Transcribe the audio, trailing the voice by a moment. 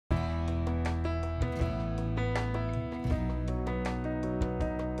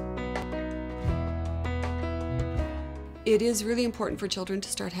It is really important for children to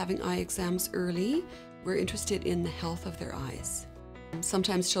start having eye exams early. We're interested in the health of their eyes.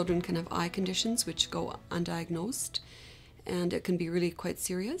 Sometimes children can have eye conditions which go undiagnosed, and it can be really quite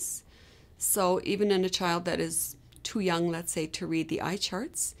serious. So even in a child that is too young, let's say, to read the eye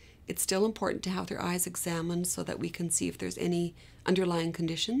charts, it's still important to have their eyes examined so that we can see if there's any underlying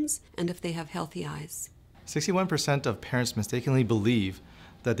conditions and if they have healthy eyes. 61% of parents mistakenly believe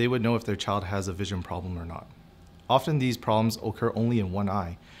that they would know if their child has a vision problem or not. Often these problems occur only in one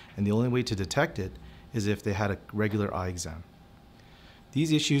eye, and the only way to detect it is if they had a regular eye exam.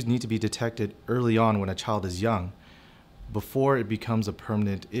 These issues need to be detected early on when a child is young, before it becomes a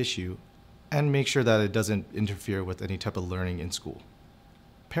permanent issue, and make sure that it doesn't interfere with any type of learning in school.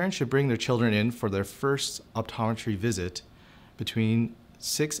 Parents should bring their children in for their first optometry visit between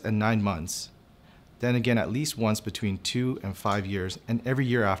 6 and 9 months, then again at least once between 2 and 5 years, and every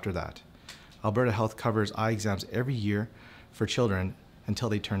year after that. Alberta Health covers eye exams every year for children until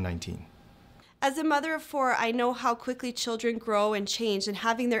they turn 19. As a mother of 4, I know how quickly children grow and change, and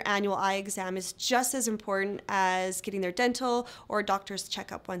having their annual eye exam is just as important as getting their dental or doctor's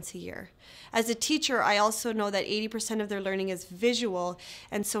checkup once a year. As a teacher, I also know that 80% of their learning is visual,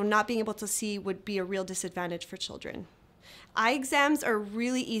 and so not being able to see would be a real disadvantage for children. Eye exams are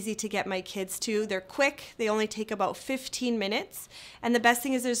really easy to get my kids to. They're quick, they only take about 15 minutes, and the best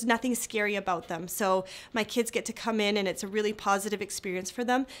thing is there's nothing scary about them. So my kids get to come in and it's a really positive experience for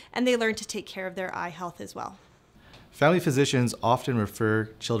them, and they learn to take care of their eye health as well. Family physicians often refer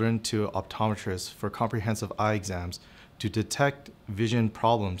children to optometrists for comprehensive eye exams to detect vision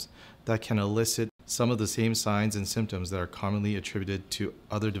problems that can elicit some of the same signs and symptoms that are commonly attributed to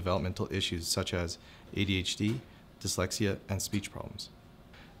other developmental issues such as ADHD, dyslexia, and speech problems.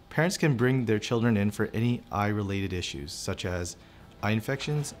 Parents can bring their children in for any eye-related issues such as eye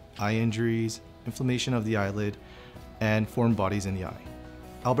infections, eye injuries, inflammation of the eyelid, and foreign bodies in the eye.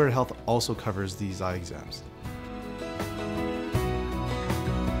 Alberta Health also covers these eye exams.